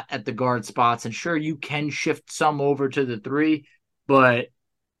lot at the guard spots. And sure, you can shift some over to the 3, but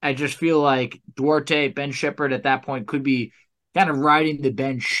I just feel like Duarte, Ben Shepherd at that point could be kind of riding the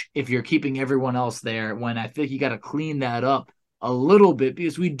bench if you're keeping everyone else there, when I think you got to clean that up a little bit,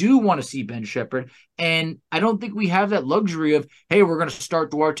 because we do want to see Ben Shepherd. And I don't think we have that luxury of, hey, we're going to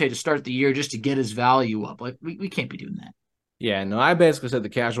start Duarte to start the year just to get his value up. Like, we can't be doing that. Yeah, no, I basically said the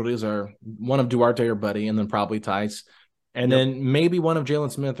casualties are one of Duarte or Buddy, and then probably Theis, and then maybe one of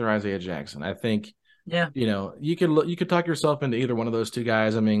Jalen Smith or Isaiah Jackson. I think, you could talk yourself into either one of those 2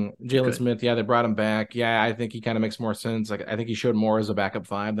 guys. I mean, Jalen Smith, they brought him back. Yeah, I think he kind of makes more sense. Like, I think he showed more as a backup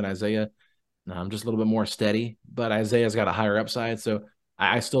 5 than Isaiah. Just a little bit more steady, but Isaiah's got a higher upside, so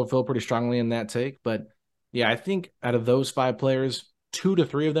I still feel pretty strongly in that take. But yeah, I think out of those 5 players, 2 to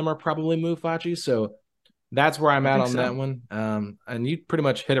 3 of them are probably Mufachi, so that's where I'm at on that one. And you pretty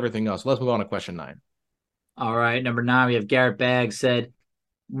much hit everything else. Let's move on to question 9. All right, number 9, we have Garrett Baggs said,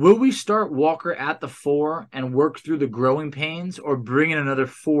 will we start Walker at the 4 and work through the growing pains, or bring in another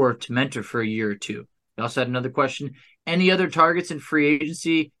 4 to mentor for a year or 2? We also had another question. Any other targets in free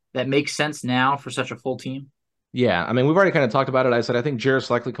agency that makes sense now for such a full team? Yeah, I mean, we've already kind of talked about it. I said I think Jarris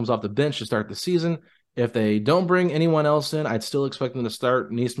likely comes off the bench to start the season. If they don't bring anyone else in, I'd still expect them to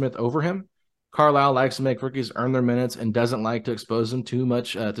start Nesmith over him. Carlisle likes to make rookies earn their minutes and doesn't like to expose them too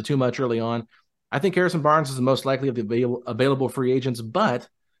much early on. I think Harrison Barnes is the most likely of the available free agents, but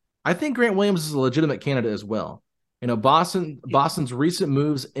I think Grant Williams is a legitimate candidate as well. Boston's recent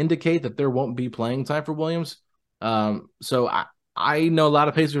moves indicate that there won't be playing time for Williams. So I know a lot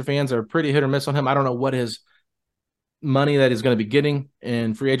of Pacer fans are pretty hit or miss on him. I don't know what his money that he's going to be getting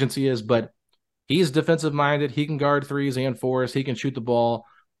in free agency is, but he's defensive minded. He can guard 3s and 4s. He can shoot the ball.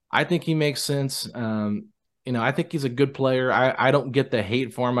 I think he makes sense. I think he's a good player. I don't get the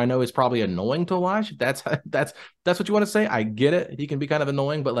hate for him. I know it's probably annoying to watch. That's what you want to say. I get it. He can be kind of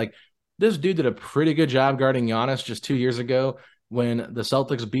annoying, but like, this dude did a pretty good job guarding Giannis just 2 years ago when the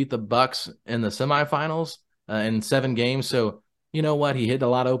Celtics beat the Bucks in the semifinals in 7 games. So you know what? He hit a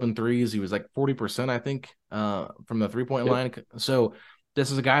lot of open 3s. He was like 40%, I think, from the 3-point line. So this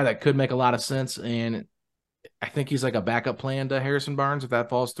is a guy that could make a lot of sense, and I think he's like a backup plan to Harrison Barnes if that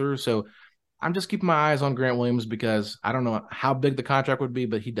falls through. So I'm just keeping my eyes on Grant Williams because I don't know how big the contract would be,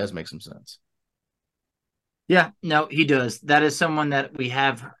 but he does make some sense. Yeah, no, he does. That is someone that we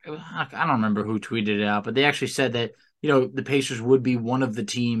have. I don't remember who tweeted it out, but they actually said that, the Pacers would be one of the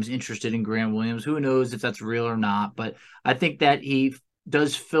teams interested in Grant Williams. Who knows if that's real or not, but I think that he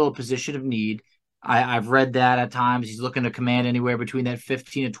does fill a position of need. I've read that at times he's looking to command anywhere between that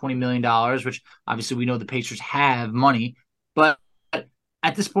 $15 to $20 million, which obviously we know the Pacers have money. But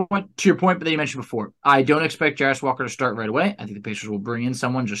at this point, to your point, but that you mentioned before, I don't expect Jarris Walker to start right away. I think the Pacers will bring in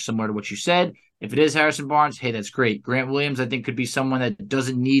someone just similar to what you said. If it is Harrison Barnes, hey, that's great. Grant Williams, I think, could be someone that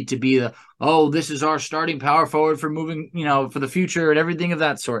doesn't need to be this is our starting power forward for moving, for the future and everything of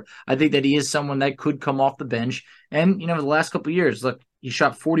that sort. I think that he is someone that could come off the bench. And, the last couple of years, look, he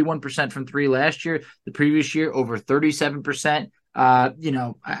shot 41% from 3 last year. The previous year, over 37%.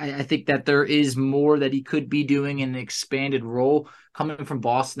 I think that there is more that he could be doing in an expanded role coming from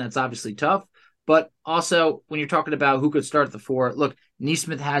Boston. That's obviously tough. But also, when you're talking about who could start at the 4, look,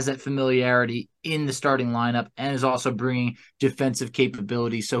 Nesmith has that familiarity in the starting lineup and is also bringing defensive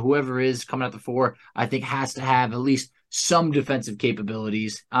capability. So whoever is coming at the 4, I think has to have at least some defensive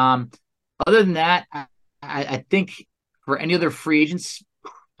capabilities. Other than that, I think for any other free agents,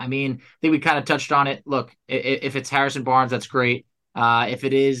 I think we kind of touched on it. Look, if it's Harrison Barnes, that's great. If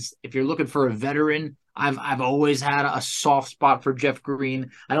you're looking for a veteran, I've always had a soft spot for Jeff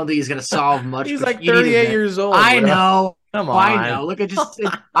Green. I don't think he's going to solve much. He's like 38 years old. I know. Come on. I know. Look,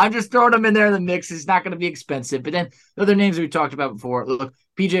 I'm just throwing him in there in the mix. He's not going to be expensive. But then the other names we talked about before, look,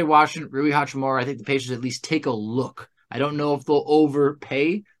 PJ Washington, Rui Hachimura, I think the Pacers at least take a look. I don't know if they'll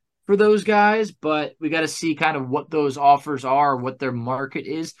overpay for those guys, but we got to see kind of what those offers are, what their market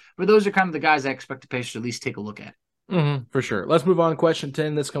is. But those are kind of the guys I expect the Pacers to at least take a look at. For sure. Let's move on. Question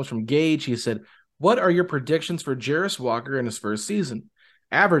 10. This comes from Gage. He said, what are your predictions for Jarris Walker in his first season?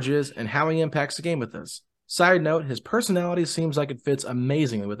 Averages and how he impacts the game with us. Side note, his personality seems like it fits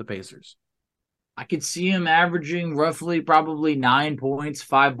amazingly with the Pacers. I could see him averaging roughly probably 9 points,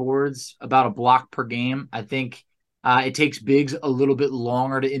 5 boards, about a block per game. I think it takes bigs a little bit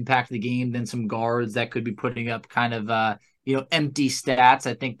longer to impact the game than some guards that could be putting up kind of empty stats.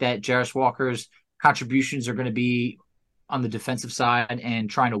 I think that Jarris Walker's contributions are going to be on the defensive side and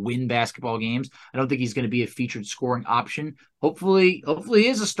trying to win basketball games. I don't think he's going to be a featured scoring option. Hopefully he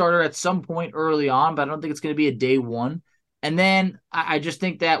is a starter at some point early on, but I don't think it's going to be a day one. And then I just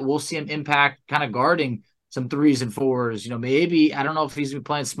think that we'll see him impact kind of guarding some 3s and 4s. Maybe, I don't know if he's going to be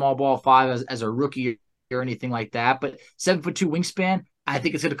playing small ball 5 as a rookie or anything like that, but 7'2" wingspan, I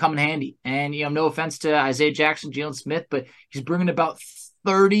think it's going to come in handy. And, no offense to Isaiah Jackson, Jalen Smith, but he's bringing about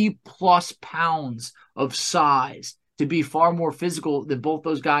 30 plus pounds of size to be far more physical than both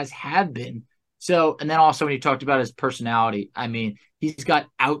those guys have been. So, and then also when you talked about his personality, I mean, he's got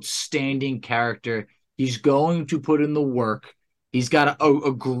outstanding character. He's going to put in the work. He's got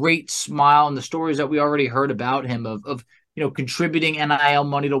a great smile, and the stories that we already heard about him of contributing NIL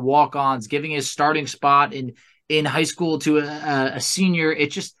money to walk-ons, giving his starting spot in high school to a senior. It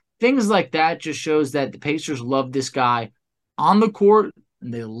just, things like that just shows that the Pacers love this guy on the court,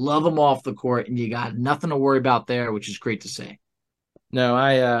 and they love him off the court, and you got nothing to worry about there, which is great to say. No,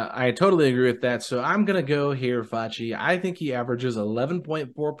 I totally agree with that. So I'm going to go here, Facci. I think he averages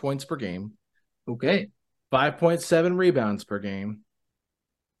 11.4 points per game. Okay. 5.7 rebounds per game.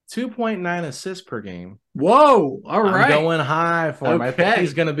 2.9 assists per game. Whoa. All right. I'm going high for him. Okay. I think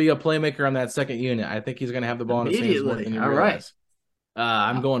he's going to be a playmaker on that second unit. I think he's going to have the ball in his hands more than you realize.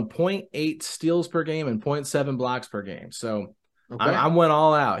 I'm going 0.8 steals per game and 0.7 blocks per game. So I went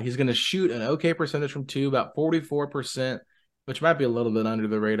all out. He's going to shoot an okay percentage from 2, about 44%, which might be a little bit under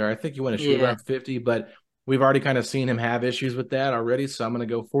the radar. I think you want to shoot around 50, but we've already kind of seen him have issues with that already. So I'm going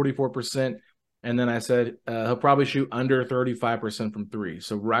to go 44%. And then I said he'll probably shoot under 35% from 3.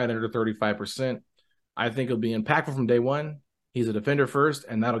 So right under 35%. I think he'll be impactful from day one. He's a defender first,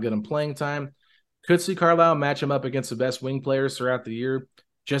 and that'll get him playing time. Could see Carlisle match him up against the best wing players throughout the year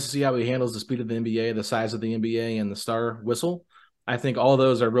just to see how he handles the speed of the NBA, the size of the NBA, and the star whistle. I think all of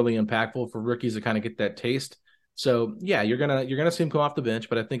those are really impactful for rookies to kind of get that taste. So, yeah, you're gonna see him come off the bench,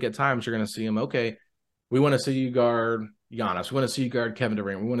 but I think at times you're going to see him, okay, we want to see you guard Giannis. We want to see you guard Kevin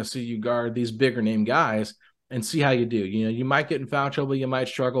Durant. We want to see you guard these bigger name guys and see how you do. You might get in foul trouble, you might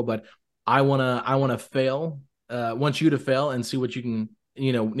struggle, but I want to fail. Want you to fail and see what you can,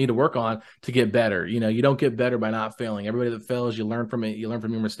 need to work on to get better. You don't get better by not failing. Everybody that fails, you learn from it. You learn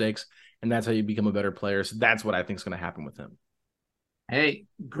from your mistakes, and that's how you become a better player. So that's what I think is going to happen with him. Hey,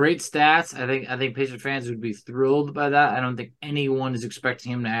 great stats. I think Pacers fans would be thrilled by that. I don't think anyone is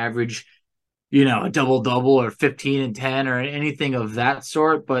expecting him to average, a double-double or 15 and 10 or anything of that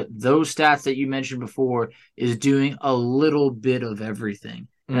sort. But those stats that you mentioned before is doing a little bit of everything.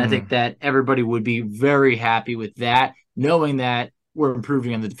 And I think that everybody would be very happy with that, knowing that we're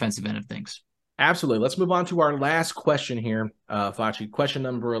improving on the defensive end of things. Absolutely. Let's move on to our last question here, Facci. Question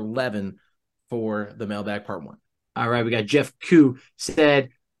number 11 for the mailbag part 1. All right, we got Jeff Koo said,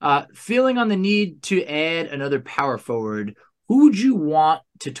 feeling on the need to add another power forward, who would you want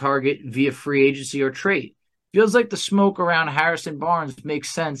to target via free agency or trade? Feels like the smoke around Harrison Barnes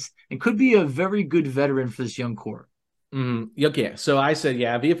makes sense and could be a very good veteran for this young core. Okay, so I said,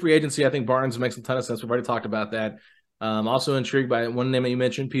 via free agency, I think Barnes makes a ton of sense. We've already talked about that. Also intrigued by one name that you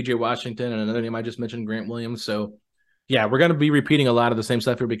mentioned, PJ Washington, and another name I just mentioned, Grant Williams. So, yeah, we're going to be repeating a lot of the same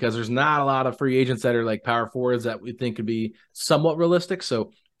stuff here because there's not a lot of free agents that are like power forwards that we think could be somewhat realistic.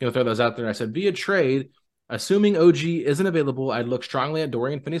 So, throw those out there. I said via trade, assuming OG isn't available, I'd look strongly at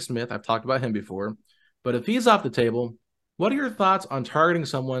Dorian Finney-Smith. I've talked about him before. But if he's off the table, what are your thoughts on targeting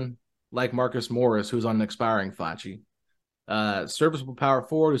someone like Marcus Morris, who's on an expiring Facci? Serviceable power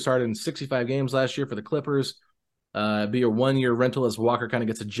forward who started in 65 games last year for the Clippers. Be a 1-year rental as Walker kind of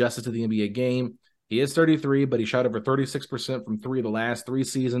gets adjusted to the NBA game. He is 33, but he shot over 36% from 3 the last 3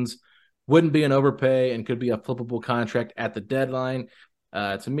 seasons. Wouldn't be an overpay and could be a flippable contract at the deadline.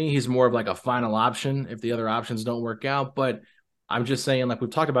 To me, he's more of like a final option if the other options don't work out. But I'm just saying, like, we've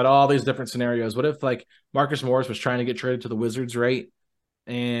talked about all these different scenarios. What if, like, Marcus Morris was trying to get traded to the Wizards, right?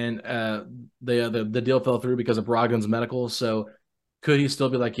 And the deal fell through because of Brogdon's medical. So could he still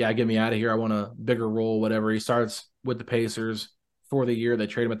be like, yeah, get me out of here. I want a bigger role, whatever. He starts with the Pacers for the year. They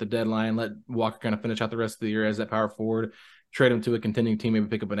trade him at the deadline, let Walker kind of finish out the rest of the year as that power forward, trade him to a contending team, maybe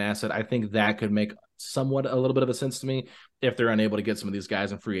pick up an asset. I think that could make somewhat a little bit of a sense to me if they're unable to get some of these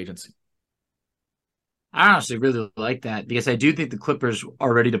guys in free agency. I honestly really like that because I do think the Clippers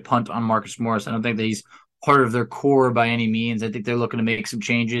are ready to punt on Marcus Morris. I don't think that he's part of their core by any means. I think they're looking to make some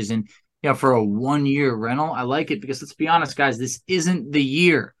changes. And, for a 1-year rental, I like it because let's be honest, guys, this isn't the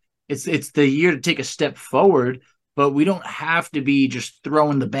year. It's the year to take a step forward, but we don't have to be just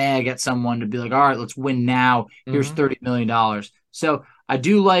throwing the bag at someone to be like, all right, let's win now. Here's $30 million. So I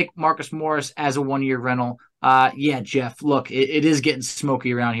do like Marcus Morris as a 1-year rental. Jeff, look, it is getting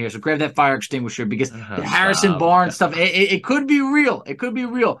smoky around here. So grab that fire extinguisher because the Harrison Barnes stuff, it could be real. It could be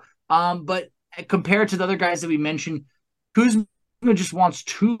real. But compared to the other guys that we mentioned, Kuzma just wants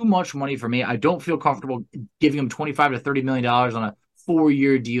too much money for me. I don't feel comfortable giving him $25 to $30 million on a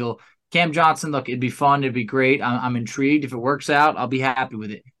 4-year deal. Cam Johnson, look, it'd be fun. It'd be great. I'm intrigued. If it works out, I'll be happy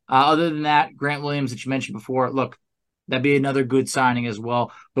with it. Other than that, Grant Williams that you mentioned before, look, that'd be another good signing as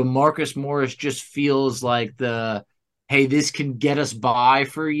well. But Marcus Morris just feels like hey, this can get us by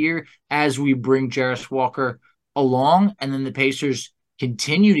for a year as we bring Jarris Walker along. And then the Pacers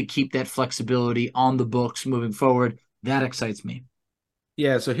continue to keep that flexibility on the books moving forward. That excites me.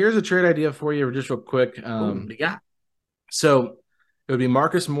 Yeah, so here's a trade idea for you, just real quick. So it would be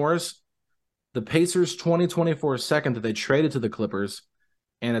Marcus Morris, the Pacers' 2024 second that they traded to the Clippers,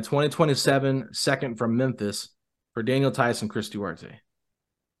 and a 2027 second from Memphis for Daniel Theis and Chris Duarte.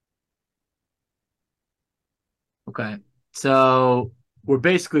 Okay, so we're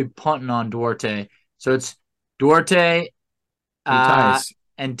basically punting on Duarte. So it's Duarte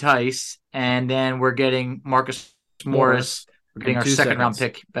and Theis, and then we're getting Marcus Morris. We're getting our second-round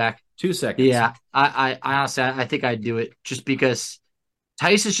pick back. 2 seconds. Yeah, I honestly, I think I'd do it just because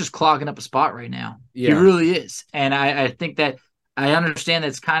Theis is just clogging up a spot right now. Yeah. He really is. And I think that I understand that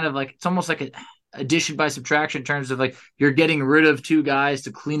it's kind of like, it's almost like an addition by subtraction in terms of like you're getting rid of 2 guys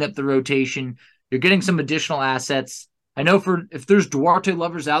to clean up the rotation. You're getting some additional assets. I know if there's Duarte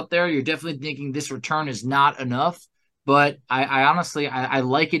lovers out there, you're definitely thinking this return is not enough. But I honestly, I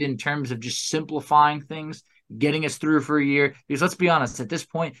like it in terms of just simplifying things, getting us through for a year. Because let's be honest, at this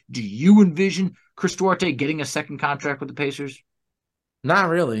point, do you envision Chris Duarte getting a second contract with the Pacers? Not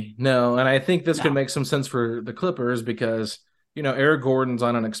really, no. And I think this could make some sense for the Clippers because, Eric Gordon's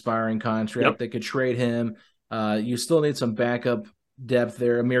on an expiring contract. Yep. They could trade him. You still need some backup depth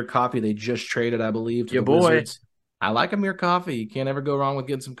there. Amir Coffey, they just traded, I believe, to the Wizards. I like Amir Coffey. You can't ever go wrong with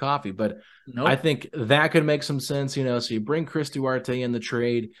getting some coffee. But I think that could make some sense, So you bring Chris Duarte in the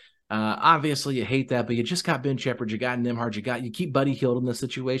trade. Obviously, you hate that, but you just got Ben Shepherd, you got Nembhard, you keep Buddy Hield in this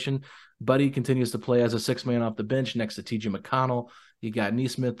situation. Buddy continues to play as a 6-man off the bench next to TJ McConnell. You got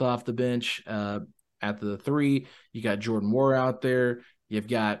Nesmith off the bench at the 3. You got Jordan Moore out there. You've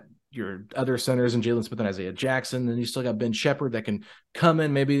got your other centers in Jalen Smith and Isaiah Jackson. Then you still got Ben Shepherd that can come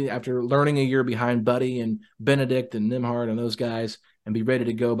in maybe after learning a year behind Buddy and Benedict and Nembhard and those guys and be ready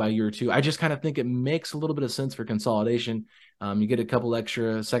to go by year 2. I just kind of think it makes a little bit of sense for consolidation. You get a couple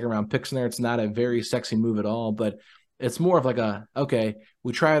extra second-round picks in there. It's not a very sexy move at all, but it's more of like okay,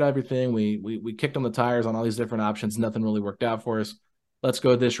 we tried everything. We kicked on the tires on all these different options. Nothing really worked out for us. Let's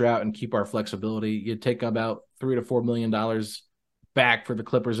go this route and keep our flexibility. You take about $3 to $4 million back for the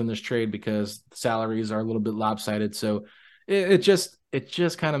Clippers in this trade because the salaries are a little bit lopsided. So it just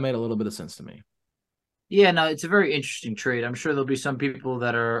kind of made a little bit of sense to me. Yeah, no, it's a very interesting trade. I'm sure there'll be some people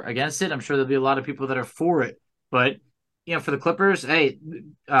that are against it. I'm sure there'll be a lot of people that are for it. But, for the Clippers, hey,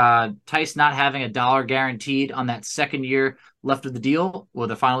 Theis not having $1 guaranteed on that second year left of the deal or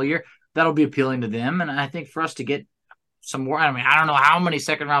the final year, that'll be appealing to them. And I think for us to get some more, I don't know how many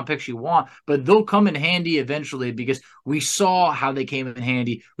second-round picks you want, but they'll come in handy eventually because we saw how they came in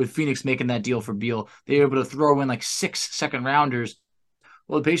handy with Phoenix making that deal for Beal. They were able to throw in like 6 second-rounders.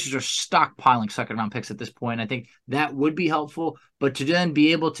 Well, the Pacers are stockpiling second-round picks at this point. I think that would be helpful, but to then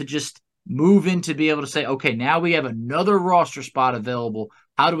be able to just move in to be able to say, okay, now we have another roster spot available.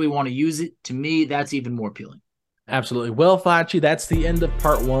 How do we want to use it? To me, that's even more appealing. Absolutely. Well, Facci, that's the end of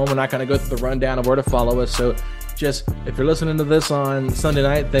part 1. We're not going to go through the rundown of where to follow us. So just if you're listening to this on Sunday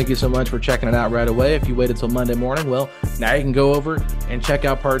night, thank you so much for checking it out right away. If you waited till Monday morning, well, now you can go over and check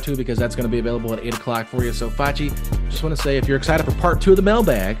out part 2 because that's going to be available at 8 o'clock for you. So, Facci, just want to say if you're excited for part 2 of the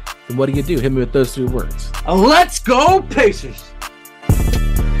mailbag, then what do? Hit me with those 3 words. Let's go, Pacers!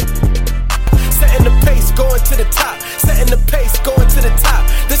 Setting the pace, going to the top. Setting the pace, going to the top.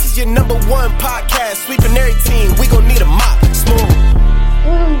 This is your #1 podcast. Sweeping every team. We gon'